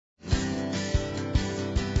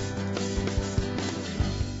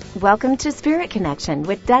Welcome to Spirit Connection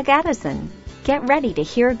with Doug Addison. Get ready to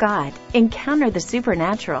hear God, encounter the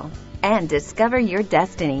supernatural, and discover your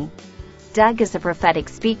destiny. Doug is a prophetic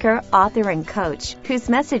speaker, author, and coach whose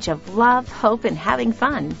message of love, hope, and having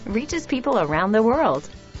fun reaches people around the world.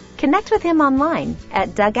 Connect with him online at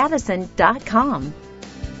DougAddison.com.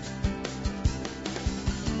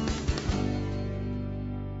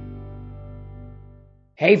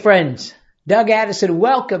 Hey friends, Doug Addison,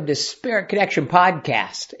 welcome to Spirit Connection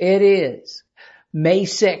Podcast. It is May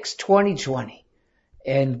 6, 2020,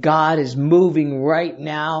 and God is moving right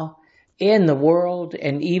now in the world,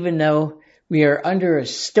 and even though we are under a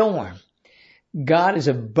storm, God is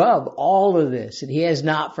above all of this, and He has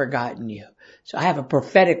not forgotten you. So I have a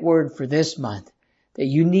prophetic word for this month, that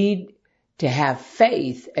you need to have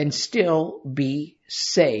faith and still be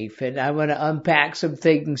safe. And I want to unpack some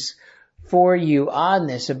things for you on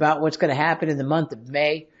this about what's going to happen in the month of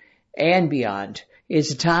May and beyond.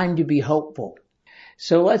 It's a time to be hopeful.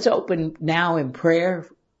 So let's open now in prayer.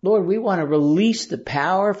 Lord, we want to release the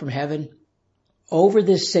power from heaven over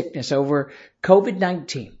this sickness, over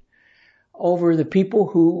COVID-19, over the people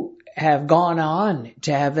who have gone on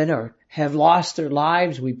to heaven or have lost their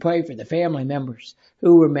lives. We pray for the family members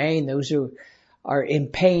who remain, those who are in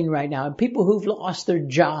pain right now, and people who've lost their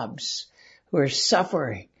jobs, who are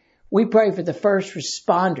suffering. We pray for the first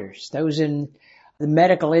responders, those in the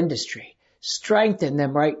medical industry. Strengthen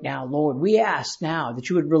them right now, Lord. We ask now that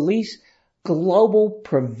you would release global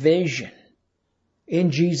provision in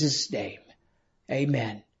Jesus' name.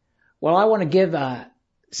 Amen. Well, I want to give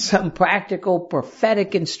some practical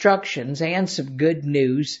prophetic instructions and some good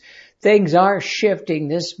news. Things are shifting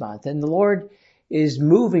this month, and the Lord is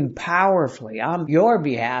moving powerfully on your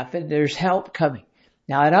behalf, and there's help coming.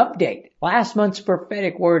 Now, an update. Last month's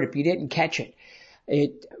prophetic word, if you didn't catch it,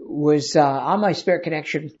 it was on my Spirit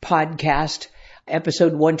Connection podcast,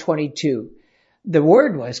 episode 122. The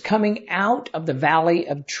word was coming out of the valley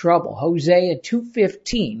of trouble, Hosea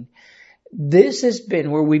 2:15. This has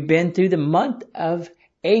been where we've been through the month of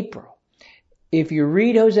April. If you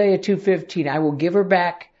read Hosea 2:15, I will give her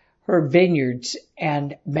back her vineyards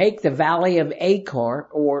and make the valley of Achor,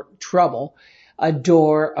 or trouble, a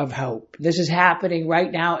door of hope. This is happening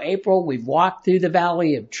right now, April. We've walked through the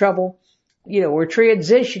valley of trouble. We're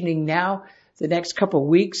transitioning now the next couple of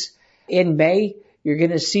weeks. In May, you're going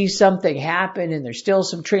to see something happen, and there's still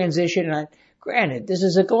some transition. And granted, this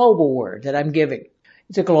is a global word that I'm giving.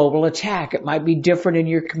 It's a global attack. It might be different in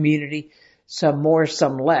your community, some more,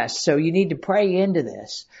 some less. So you need to pray into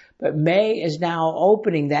this. But May is now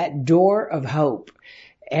opening that door of hope.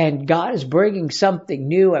 And God is bringing something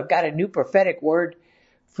new. I've got a new prophetic word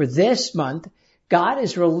for this month. God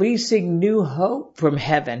is releasing new hope from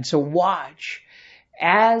heaven. So watch.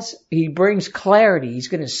 As He brings clarity, He's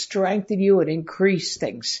going to strengthen you and increase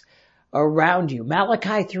things around you.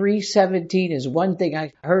 Malachi 3:17 is one thing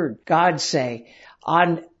I heard God say.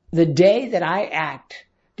 On the day that I act,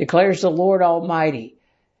 declares the Lord Almighty,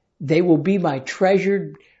 they will be my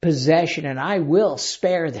treasured possession, and I will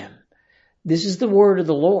spare them. This is the word of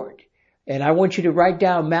the Lord. And I want you to write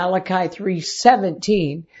down Malachi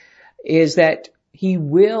 3:17 is that He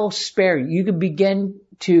will spare you. You can begin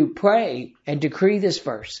to pray and decree this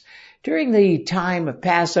verse. During the time of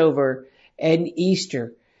Passover and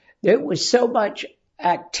Easter, there was so much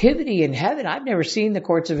activity in heaven. I've never seen the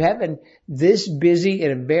courts of heaven this busy in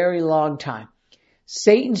a very long time.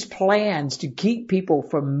 Satan's plans to keep people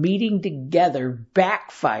from meeting together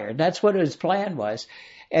backfired. That's what his plan was.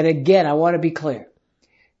 And again, I want to be clear.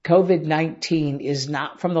 COVID-19 is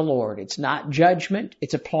not from the Lord. It's not judgment.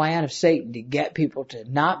 It's a plan of Satan to get people to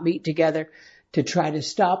not meet together, to try to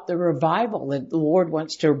stop the revival that the Lord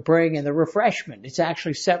wants to bring and the refreshment. It's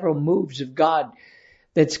actually several moves of God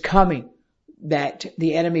that's coming that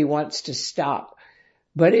the enemy wants to stop.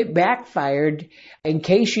 But it backfired. In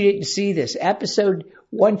case you didn't see this, episode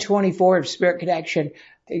 124 of Spirit Connection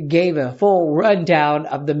gave a full rundown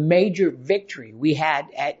of the major victory we had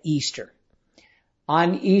at Easter.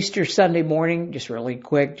 On Easter Sunday morning, just really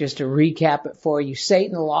quick, just to recap it for you,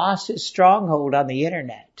 Satan lost his stronghold on the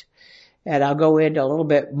internet. And I'll go into a little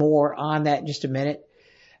bit more on that in just a minute,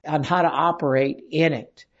 on how to operate in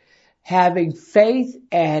it. Having faith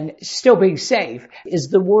and still being safe is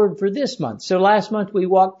the word for this month. So last month we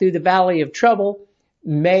walked through the valley of trouble.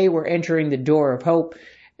 May, we're entering the door of hope.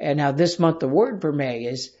 And now this month, the word for May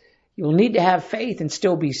is you'll need to have faith and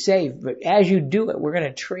still be safe. But as you do it, we're going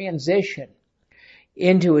to transition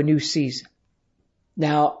into a new season.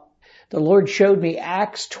 Now, the Lord showed me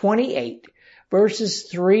Acts 28, verses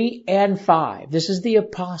 3 and 5. This is the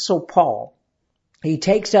Apostle Paul. He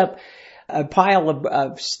takes up a pile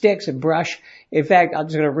of sticks and brush. In fact, I'm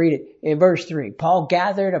just going to read it in verse 3. Paul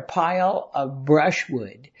gathered a pile of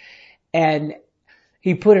brushwood and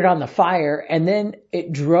he put it on the fire, and then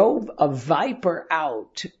it drove a viper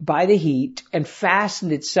out by the heat and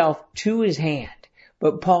fastened itself to his hand.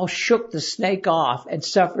 But Paul shook the snake off and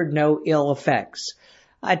suffered no ill effects.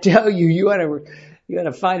 I tell you, you ought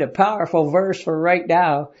to find a powerful verse for right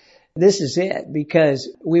now. This is it, because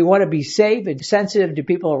we want to be safe and sensitive to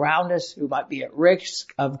people around us who might be at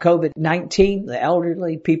risk of COVID-19, the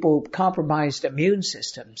elderly, people with compromised immune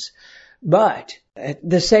systems. But at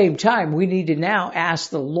the same time, we need to now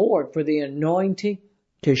ask the Lord for the anointing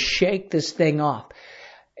to shake this thing off.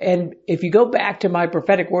 And if you go back to my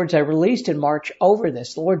prophetic words I released in March over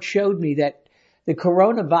this, the Lord showed me that the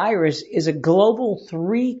coronavirus is a global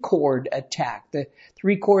 3-chord attack. The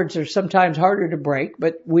 3 chords are sometimes harder to break,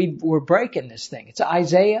 but we're breaking this thing. It's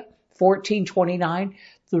Isaiah 14:29,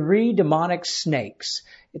 3 demonic snakes.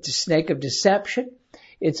 It's a snake of deception.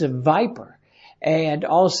 It's a viper. And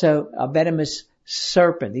also a venomous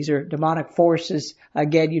serpent. These are demonic forces.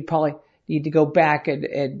 Again, you'd probably need to go back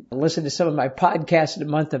and listen to some of my podcasts in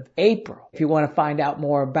the month of April if you want to find out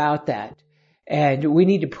more about that. And we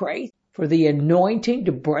need to pray for the anointing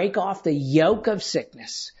to break off the yoke of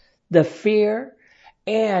sickness, the fear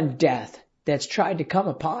and death that's tried to come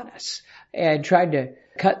upon us and tried to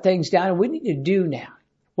cut things down. And we need to do now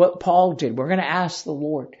what Paul did. We're going to ask the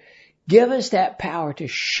Lord, give us that power to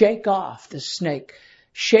shake off the snake,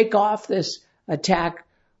 shake off this attack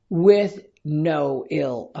with no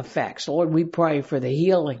ill effects. Lord, we pray for the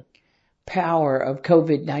healing power of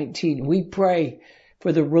COVID-19. We pray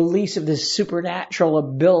for the release of this supernatural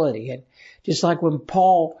ability. And just like when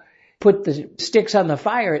Paul put the sticks on the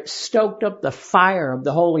fire, it stoked up the fire of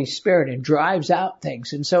the Holy Spirit and drives out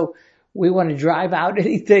things. And so we want to drive out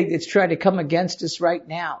anything that's trying to come against us right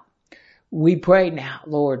now. We pray now,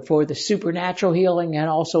 Lord, for the supernatural healing and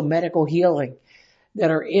also medical healing that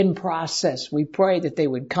are in process. We pray that they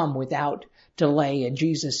would come without delay in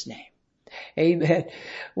Jesus' name. Amen.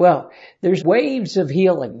 Well, there's waves of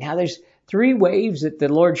healing. Now there's 3 waves that the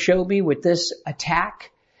Lord showed me with this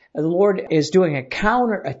attack. The Lord is doing a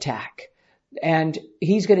counter attack, and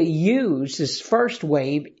He's going to use this first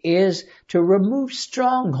wave is to remove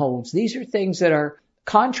strongholds. These are things that are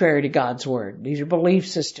contrary to God's word. These are belief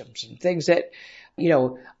systems and things that,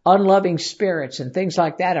 unloving spirits and things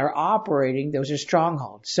like that are operating. Those are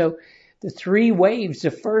strongholds. So the 3 waves,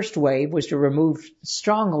 the first wave was to remove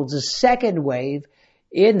strongholds. The second wave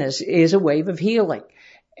in this is a wave of healing.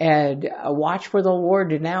 And watch for the Lord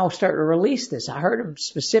to now start to release this. I heard Him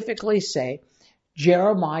specifically say,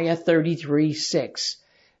 Jeremiah 33:6,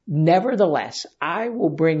 nevertheless, I will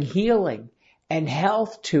bring healing and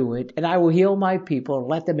health to it, and I will heal my people and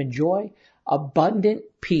let them enjoy abundant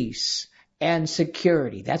peace and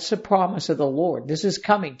security. That's the promise of the Lord. This is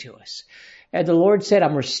coming to us. And the Lord said,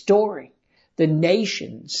 I'm restoring the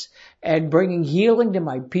nations and bringing healing to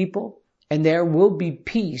my people, and there will be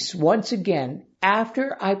peace once again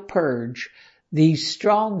after I purge these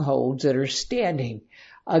strongholds that are standing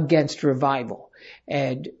against revival.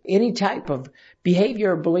 And any type of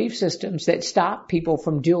behavior or belief systems that stop people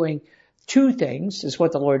from doing 2 things is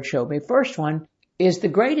what the Lord showed me. First one is the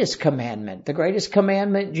greatest commandment. The greatest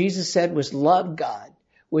commandment, Jesus said, was love God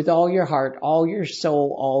with all your heart, all your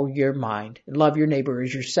soul, all your mind, and love your neighbor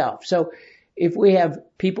as yourself. So if we have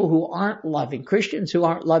people who aren't loving, Christians who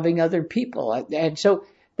aren't loving other people, and so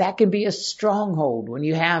that can be a stronghold when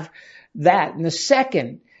you have that. And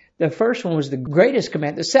the first one was the greatest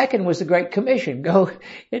command. The second was the Great Commission. Go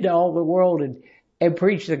into all the world and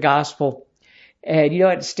preach the gospel. And you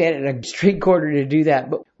don't have to stand at a street corner to do that.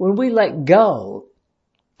 But when we let go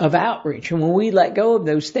of outreach and when we let go of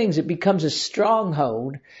those things, it becomes a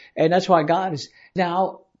stronghold. And that's why God is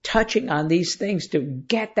now touching on these things to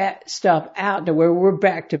get that stuff out to where we're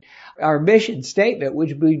back to our mission statement,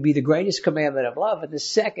 which would be the greatest commandment of love. And the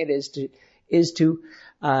second is to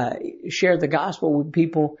share the gospel with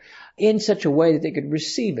people in such a way that they could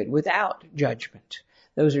receive it without judgment.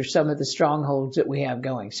 Those are some of the strongholds that we have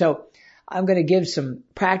going. So I'm going to give some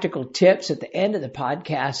practical tips at the end of the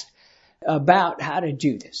podcast about how to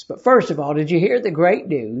do this. But first of all, did you hear the great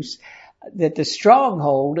news that the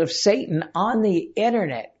stronghold of Satan on the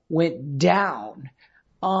internet went down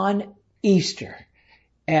on Easter?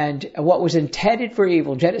 And what was intended for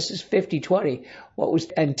evil, Genesis 50:20, what was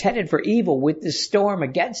intended for evil with this storm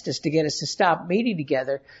against us to get us to stop meeting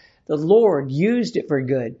together, the Lord used it for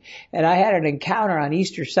good. And I had an encounter on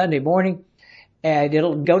Easter Sunday morning, And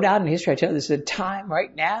it'll go down in history. I tell you, this is a time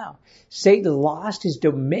right now. Satan lost his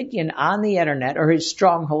dominion on the internet, or his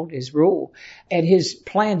stronghold, his rule, and his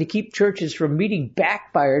plan to keep churches from meeting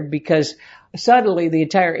backfired because suddenly the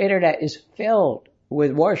entire internet is filled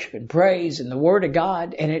with worship and praise and the Word of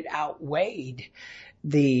God, and it outweighed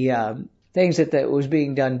the things that was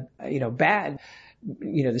being done, bad.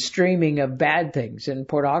 The streaming of bad things and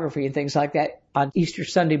pornography and things like that on Easter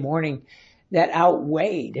Sunday morning, that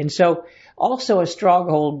outweighed. And so also a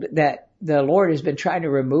stronghold that the Lord has been trying to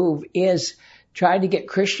remove is trying to get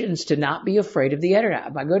Christians to not be afraid of the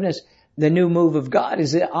internet. My goodness, the new move of God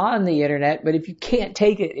is on the internet, but if you can't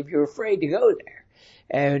take it, if you're afraid to go there.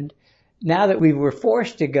 And now that we were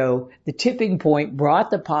forced to go, the tipping point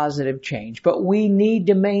brought the positive change, but we need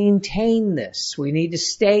to maintain this. We need to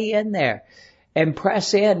stay in there and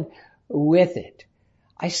press in with it.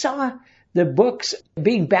 I saw the books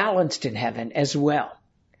being balanced in heaven as well.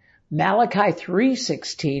 Malachi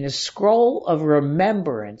 3:16, a scroll of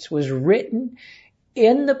remembrance was written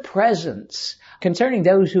in the presence concerning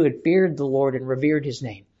those who had feared the Lord and revered his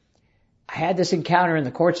name. I had this encounter in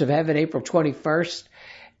the courts of heaven, April 21st,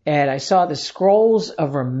 and I saw the scrolls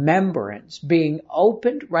of remembrance being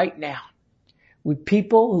opened right now with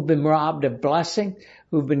people who've been robbed of blessing,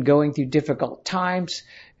 who've been going through difficult times,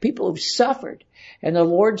 people who've suffered. And the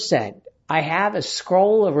Lord said, I have a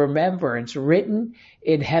scroll of remembrance written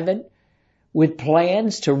in heaven with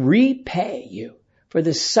plans to repay you for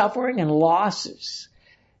the suffering and losses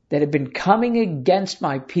that have been coming against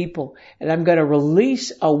my people. And I'm going to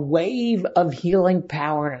release a wave of healing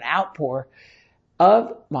power and an outpour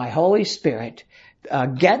of my Holy Spirit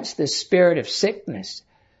against the spirit of sickness,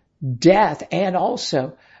 death, and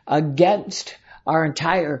also against our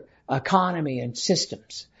entire economy and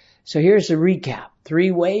systems. So here's the recap.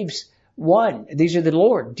 3 waves. 1, these are the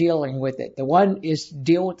Lord dealing with it. The one is to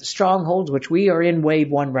deal with the strongholds, which we are in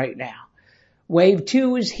wave 1 right now. Wave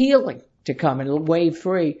 2 is healing to come, and wave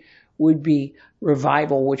 3 would be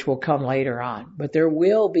revival, which will come later on. But there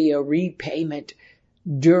will be a repayment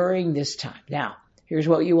during this time. Now, here's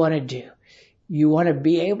what you want to do. You want to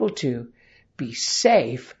be able to be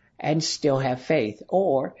safe and still have faith,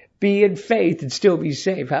 or be in faith and still be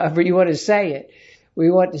safe, however you want to say it. We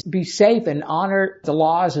want to be safe and honor the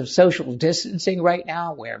laws of social distancing right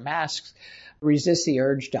now, wear masks, resist the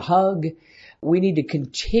urge to hug. We need to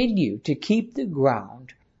continue to keep the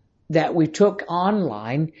ground that we took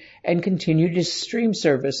online and continue to stream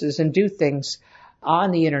services and do things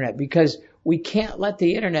on the internet, because we can't let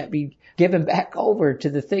the internet be given back over to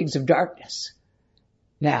the things of darkness.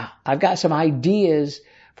 Now, I've got some ideas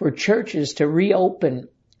for churches to reopen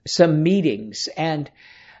some meetings. And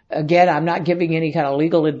again, I'm not giving any kind of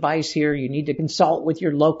legal advice here. You need to consult with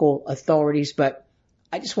your local authorities, but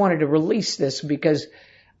I just wanted to release this because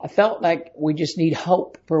I felt like we just need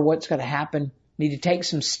hope for what's going to happen. Need to take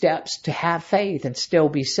some steps to have faith and still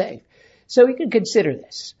be safe. So you can consider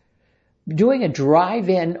this. Doing a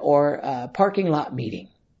drive-in or a parking lot meeting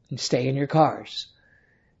and stay in your cars.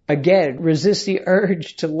 Again, resist the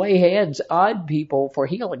urge to lay hands on people for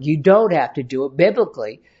healing. You don't have to do it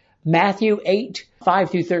biblically. Matthew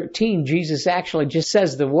 8:5-13, Jesus actually just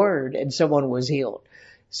says the word and someone was healed.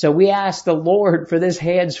 So we ask the Lord for this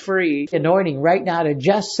hands-free anointing right now to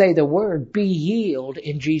just say the word, be healed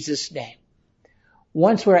in Jesus' name.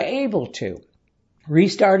 Once we're able to,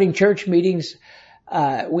 restarting church meetings,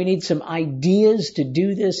 we need some ideas to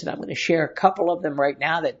do this, and I'm going to share a couple of them right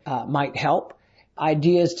now that might help.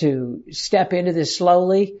 Ideas to step into this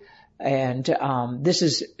slowly. And this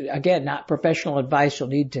is, again, not professional advice. You'll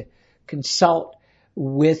need to consult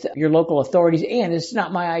with your local authorities. And it's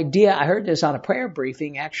not my idea. I heard this on a prayer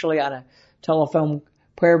briefing, actually on a telephone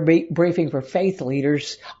prayer briefing for faith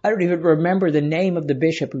leaders. I don't even remember the name of the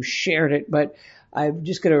bishop who shared it, but I'm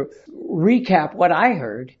just going to recap what I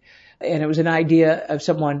heard. And it was an idea of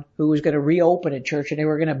someone who was going to reopen a church, and they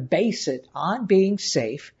were going to base it on being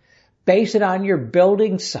safe, base it on your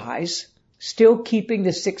building size, still keeping the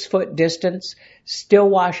 6-foot distance, still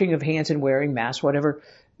washing of hands and wearing masks, whatever,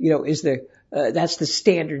 is that's the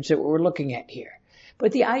standards that we're looking at here.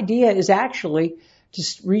 But the idea is actually to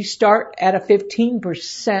restart at a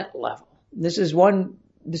 15% level. This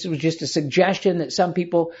was just a suggestion that some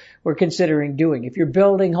people were considering doing. If your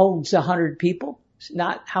building holds 100 people, it's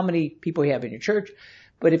not how many people you have in your church,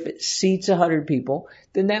 but if it seats 100 people,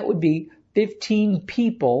 then that would be 15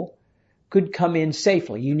 people could come in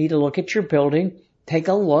safely. You need to look at your building, take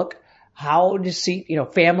a look how to seat,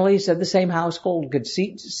 families of the same household could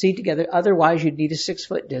seat together. Otherwise, you'd need a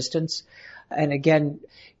 6-foot distance. And again,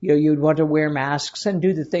 you'd want to wear masks and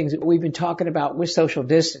do the things that we've been talking about with social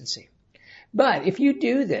distancing. But if you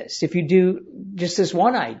do this, if you do just this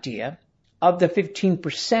one idea of the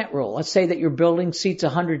 15% rule, let's say that your building seats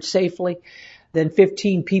 100 safely, then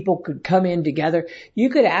 15 people could come in together. You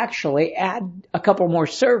could actually add a couple more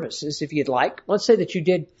services if you'd like. Let's say that you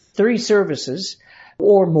did 3 services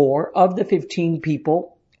or more of the 15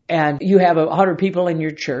 people, and you have 100 people in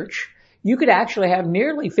your church. You could actually have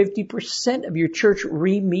nearly 50% of your church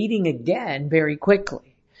re-meeting again very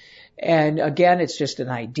quickly. And again, it's just an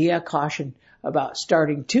idea, caution about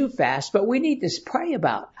starting too fast, but we need to pray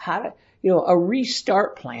about how to, a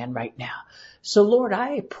restart plan right now. So Lord,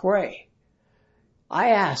 I pray, I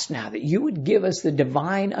ask now that you would give us the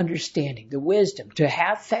divine understanding, the wisdom to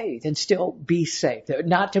have faith and still be safe,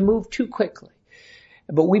 not to move too quickly.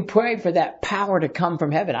 But we pray for that power to come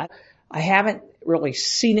from heaven. I haven't really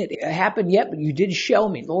seen it happen yet, but you did show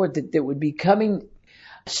me, Lord, that would be coming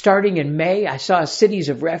starting in May. I saw cities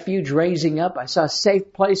of refuge raising up. I saw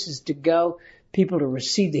safe places to go, people to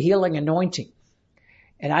receive the healing anointing.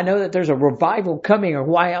 And I know that there's a revival coming, or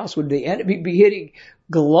why else would the enemy be hitting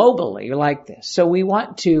globally like this? So we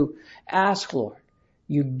want to ask, Lord,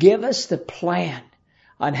 you give us the plan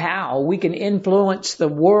on how we can influence the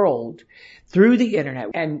world through the internet,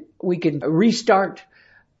 and we can restart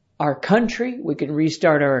our country, we can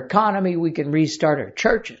restart our economy, we can restart our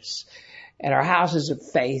churches and our houses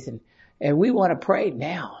of faith. And we want to pray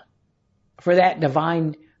now for that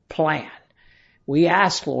divine plan. We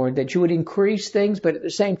ask, Lord, that you would increase things, but at the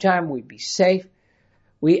same time we'd be safe.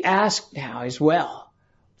 We ask now as well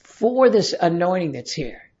for this anointing that's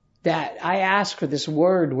here, that I ask for this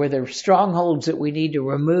word where there are strongholds that we need to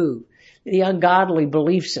remove, the ungodly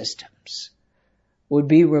belief systems would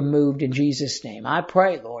be removed in Jesus' name. I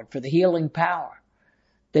pray, Lord, for the healing power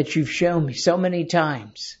that you've shown me so many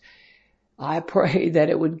times. I pray that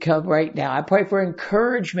it would come right now. I pray for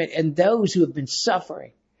encouragement in those who have been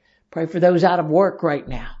suffering. Pray for those out of work right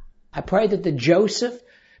now. I pray that the Joseph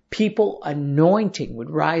people anointing would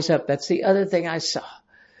rise up. That's the other thing I saw,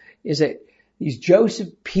 is that these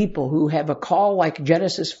Joseph people who have a call like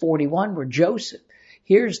Genesis 41, where Joseph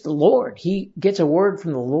hears the Lord. He gets a word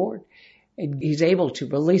from the Lord, and he's able to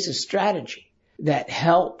release a strategy that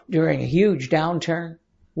helped during a huge downturn.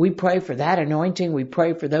 We pray for that anointing. We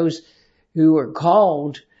pray for those who are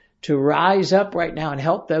called to rise up right now and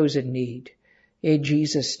help those in need. In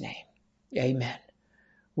Jesus' name, amen.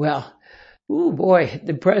 Well,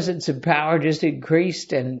 the presence of power just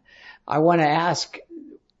increased, and I want to ask,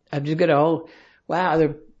 I'm just going to wow,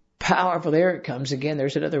 they're powerful. There it comes again.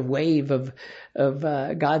 There's another wave of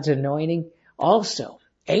God's anointing. Also,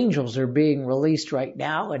 angels are being released right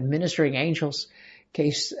now, and ministering angels, in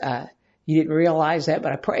case you didn't realize that,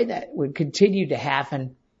 but I pray that would continue to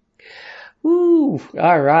happen. All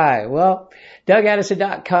right. Well,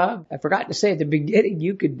 DougAddison.com. I forgot to say at the beginning,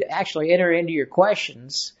 you could actually enter into your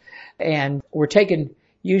questions, and we're taking,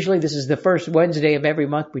 usually this is the first Wednesday of every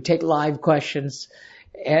month, we take live questions,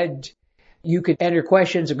 and you could enter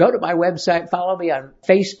questions or go to my website, follow me on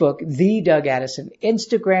Facebook, The Doug Addison,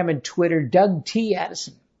 Instagram and Twitter, Doug T.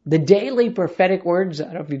 Addison. The Daily Prophetic Words, I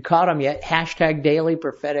don't know if you caught them yet, hashtag Daily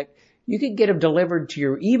Prophetic. You can get them delivered to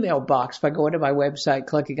your email box by going to my website,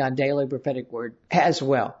 clicking on Daily Prophetic Word as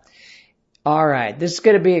well. All right, this is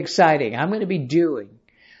going to be exciting. I'm going to be doing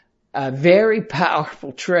a very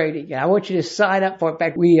powerful training, and I want you to sign up for it. In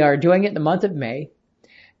fact, we are doing it in the month of May,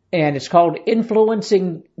 and it's called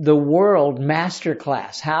Influencing the World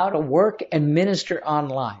Masterclass, How to Work and Minister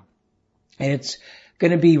Online. And it's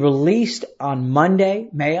going to be released on Monday,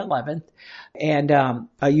 May 11th. And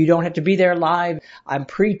you don't have to be there live. I'm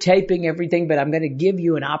pre-taping everything, but I'm going to give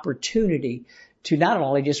you an opportunity to not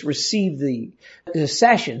only just receive the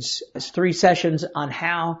sessions, it's 3 sessions on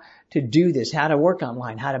how to do this, how to work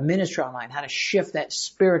online, how to minister online, how to shift that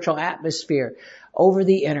spiritual atmosphere over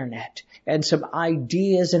the internet, and some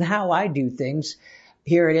ideas and how I do things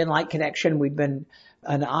here at Enlight Connection. We've been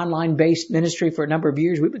an online-based ministry for a number of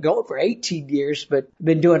years. We've been going for 18 years, but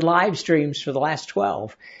been doing live streams for the last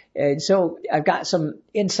 12. And so I've got some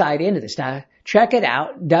insight into this. Now, check it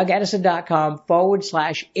out,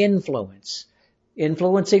 DougAddison.com/influence.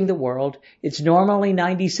 Influencing the World. It's normally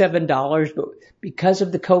 $97, but because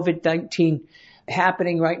of the COVID-19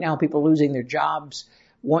 happening right now, people losing their jobs,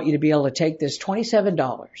 want you to be able to take this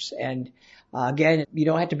 $27. And again, you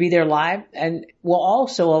don't have to be there live, and will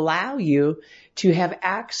also allow you to have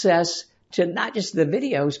access to not just the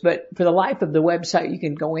videos, but for the life of the website, you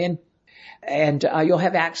can go in and you'll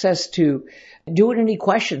have access to doing any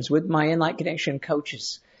questions with my Enlight Connection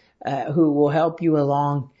coaches who will help you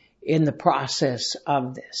along in the process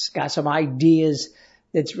of this. Got some ideas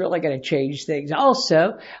that's really going to change things.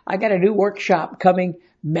 Also, I got a new workshop coming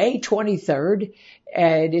May 23rd,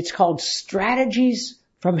 and it's called Strategies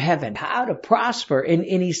from Heaven, How to Prosper in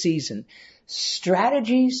Any Season.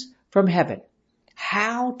 Strategies from Heaven,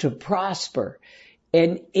 How to Prosper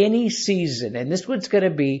in Any Season. And this one's going to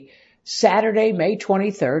be Saturday, May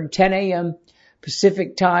 23rd, 10 a.m.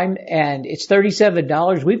 Pacific time, and it's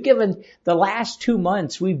 $37. We've given the last 2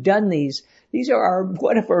 months, we've done these. These are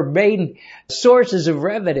one of our main sources of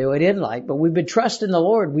revenue at InLight, but we've been trusting the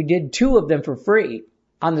Lord. We did 2 of them for free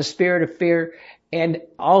on the spirit of fear and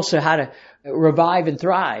also how to revive and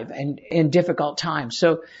thrive and in difficult times.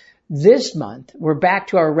 So this month, we're back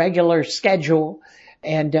to our regular schedule,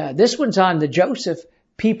 and this one's on the Joseph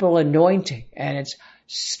People Anointing, and it's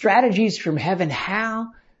Strategies from Heaven,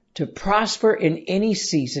 How to Prosper in Any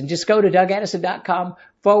Season. Just go to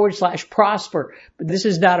DougAddison.com/prosper. But this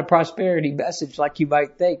is not a prosperity message like you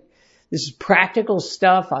might think. This is practical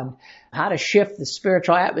stuff on how to shift the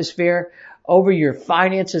spiritual atmosphere over your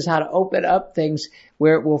finances, how to open up things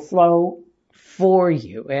where it will flow for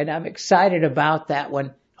you. And I'm excited about that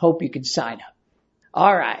one. Hope you can sign up.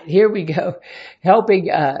 All right, here we go. Helping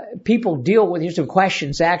people deal with, here's some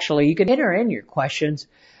questions actually. You can enter in your questions,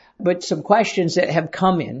 but some questions that have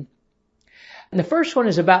come in. And the first one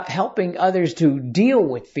is about helping others to deal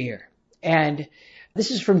with fear. And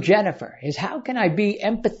this is from Jennifer, is how can I be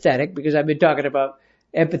empathetic? Because I've been talking about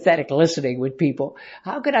empathetic listening with people.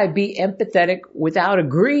 How can I be empathetic without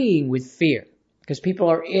agreeing with fear? Because people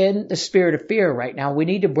are in the spirit of fear right now. We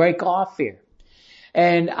need to break off fear.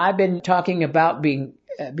 And I've been talking about be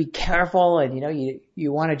careful, and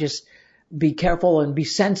you want to just be careful and be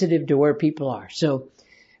sensitive to where people are. So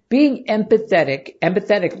being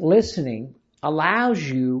empathetic listening allows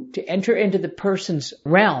you to enter into the person's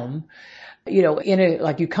realm,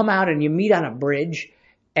 like you come out and you meet on a bridge,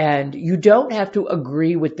 and you don't have to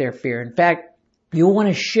agree with their fear. In fact, you'll want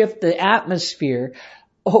to shift the atmosphere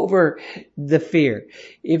over the fear.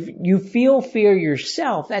 If you feel fear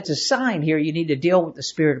yourself, that's a sign here you need to deal with the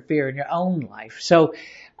spirit of fear in your own life. So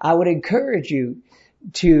I would encourage you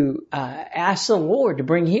to ask the Lord to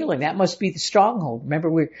bring healing. That must be the stronghold.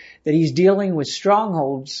 Remember that He's dealing with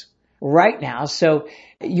strongholds right now. So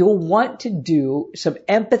you'll want to do some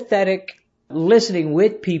empathetic listening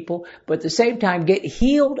with people, but at the same time get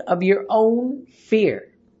healed of your own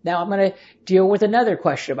fear. Now I'm going to deal with another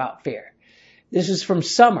question about fear. This is from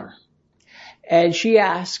Summer, and she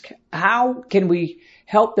asked, how can we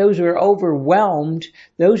help those who are overwhelmed,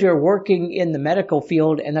 those who are working in the medical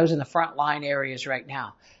field and those in the frontline areas right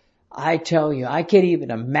now? I tell you, I can't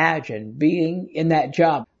even imagine being in that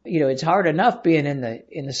job. It's hard enough being in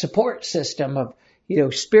the support system of,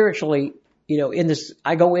 spiritually, in this.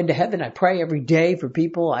 I go into heaven, I pray every day for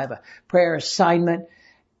people. I have a prayer assignment,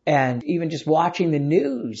 and even just watching the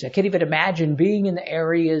news, I can't even imagine being in the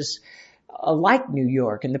areas like New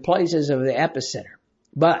York and the places of the epicenter.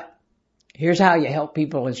 But here's how you help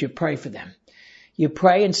people as you pray for them. You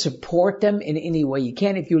pray and support them in any way you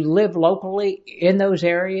can. If you live locally in those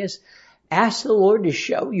areas, ask the Lord to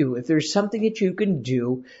show you if there's something that you can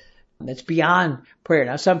do that's beyond prayer.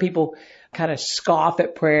 Now, some people kind of scoff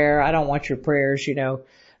at prayer. I don't want your prayers,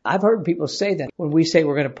 I've heard people say that when we say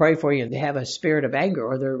we're going to pray for you, they have a spirit of anger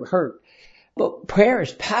or they're hurt. But prayer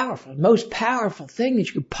is powerful, the most powerful thing that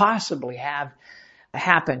you could possibly have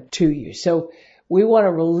happen to you. So we want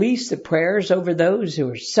to release the prayers over those who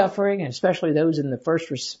are suffering, and especially those in the first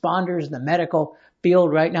responders in the medical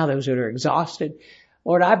field right now, those that are exhausted.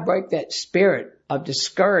 Lord, I break that spirit of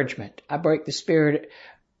discouragement. I break the spirit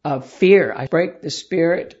of fear. I break the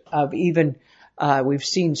spirit of even, we've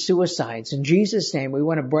seen suicides. In Jesus' name, we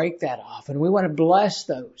want to break that off, and we want to bless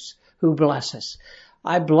those who bless us.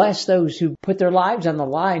 I bless those who put their lives on the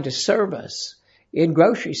line to serve us in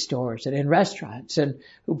grocery stores and in restaurants, and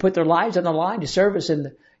who put their lives on the line to serve us in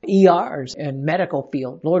the ERs and medical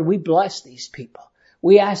field. Lord, we bless these people.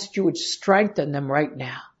 We ask that you would strengthen them right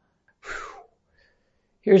now. Whew.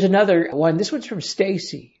 Here's another one. This one's from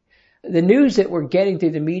Stacy. The news that we're getting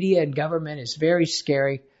through the media and government is very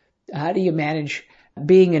scary. How do you manage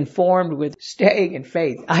being informed with staying in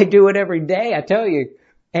faith? I do it every day. I tell you.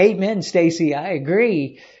 Amen, Stacy. I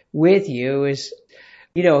agree with you.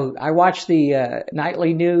 I watch the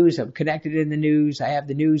nightly news. I'm connected in the news. I have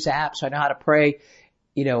the news app, so I know how to pray.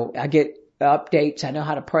 I get updates. I know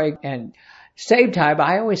how to pray. And same time,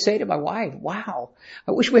 I always say to my wife, wow,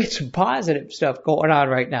 I wish we had some positive stuff going on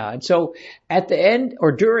right now. And so at the end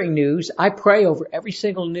or during news, I pray over every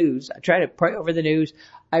single news. I try to pray over the news.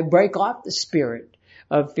 I break off the spirit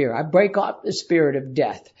of fear. I break off the spirit of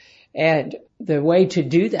death. And the way to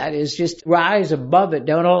do that is just rise above it.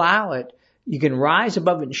 Don't allow it You can rise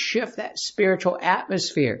above and shift that spiritual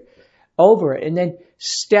atmosphere over it, and then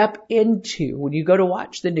step into, when you go to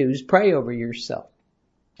watch the news, pray over yourself,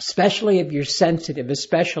 especially if you're sensitive,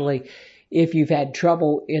 especially if you've had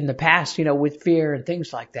trouble in the past, with fear and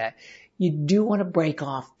things like that. You do want to break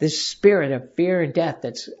off this spirit of fear and death.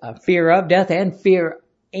 That's fear of death and fear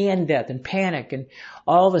and death and panic and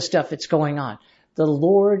all the stuff that's going on. The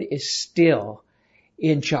Lord is still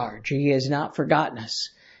in charge. He has not forgotten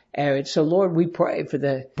us. And so, Lord, we pray for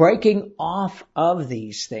the breaking off of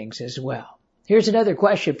these things as well. Here's another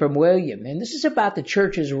question from William, and this is about the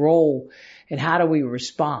church's role and how do we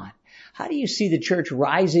respond. How do you see the church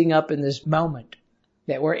rising up in this moment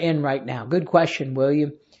that we're in right now? Good question,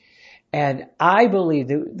 William. And I believe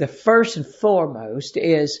the first and foremost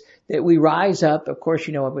is that we rise up. Of course,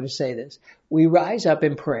 I'm going to say this. We rise up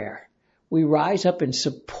in prayer. We rise up in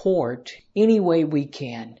support any way we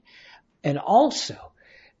can. And also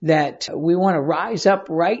that we want to rise up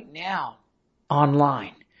right now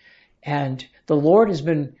online. And the Lord has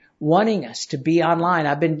been wanting us to be online.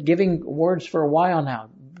 I've been giving words for a while now.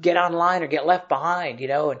 Get online or get left behind,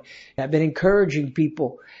 and I've been encouraging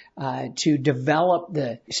people to develop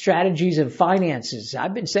the strategies of finances.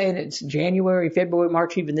 I've been saying it's January, February,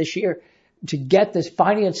 March, even this year, to get the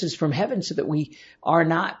finances from heaven so that we are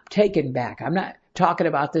not taken back. I'm not talking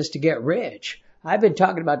about this to get rich. I've been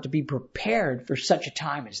talking about to be prepared for such a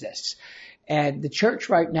time as this. And the church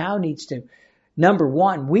right now needs to, number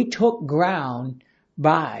one, we took ground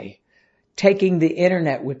by taking the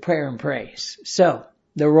internet with prayer and praise. So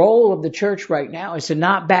the role of the church right now is to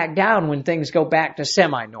not back down when things go back to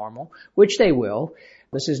semi-normal, which they will.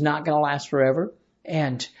 This is not going to last forever.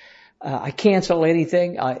 And I cancel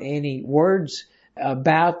anything, any words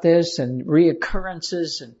about this and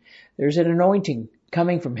reoccurrences. And there's an anointing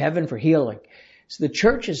coming from heaven for healing. So the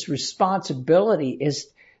church's responsibility is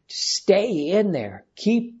to stay in there,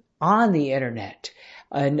 keep on the internet.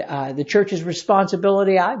 And the church's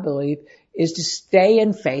responsibility, I believe, is to stay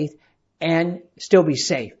in faith and still be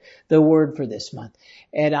safe, the word for this month.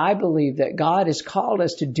 And I believe that God has called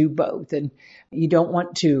us to do both. And you don't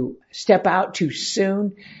want to step out too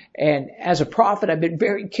soon. And as a prophet, I've been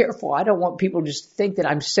very careful. I don't want people to just think that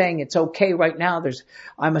I'm saying it's okay right now.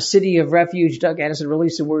 I'm a city of refuge. Doug Addison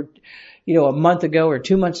released a word, a month ago or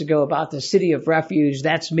 2 months ago about the city of refuge.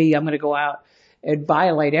 That's me. I'm going to go out and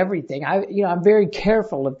violate everything. I'm very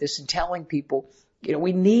careful of this and telling people,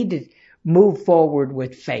 we need to move forward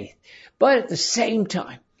with faith. But at the same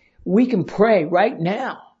time, we can pray right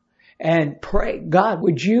now and pray, God,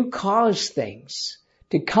 would you cause things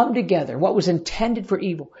to come together? What was intended for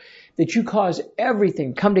evil, that you cause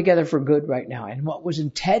everything come together for good right now. And what was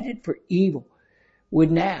intended for evil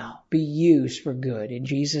would now be used for good in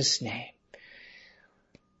Jesus' name.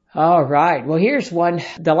 All right. Well, here's one.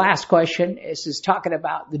 The last question is talking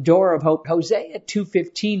about the door of hope. Hosea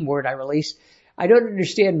 2:15 word I released. I don't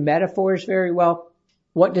understand metaphors very well.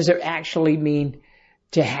 What does it actually mean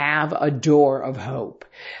to have a door of hope?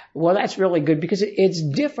 Well, that's really good because it's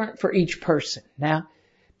different for each person. Now,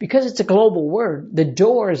 because it's a global word, the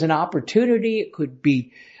door is an opportunity. It could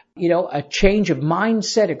be, a change of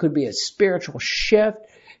mindset. It could be a spiritual shift.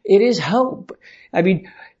 It is hope.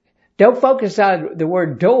 Don't focus on the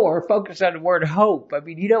word door, focus on the word hope.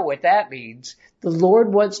 You know what that means. The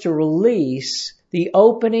Lord wants to release the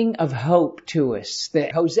opening of hope to us.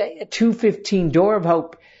 The Hosea 2:15 door of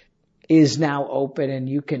hope is now open and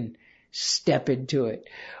you can step into it.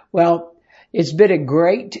 Well, it's been a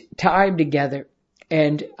great time together.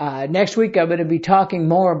 And next week I'm going to be talking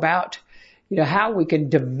more about, how we can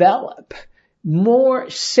develop more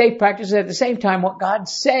safe practices at the same time what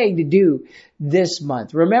God's saying to do this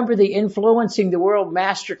month. Remember the Influencing the World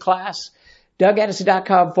Masterclass,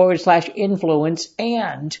 DougAddison.com/influence,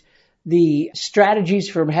 and the Strategies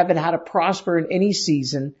from Heaven, How to Prosper in Any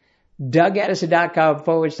Season,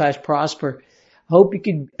 DougAddison.com/prosper. Hope you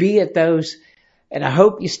can be at those, and I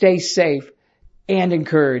hope you stay safe and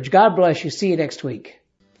encouraged. God bless you. See you next week.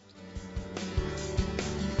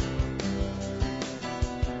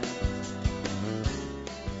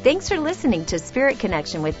 Thanks for listening to Spirit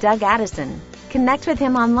Connection with Doug Addison. Connect with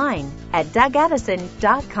him online at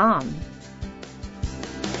DougAddison.com.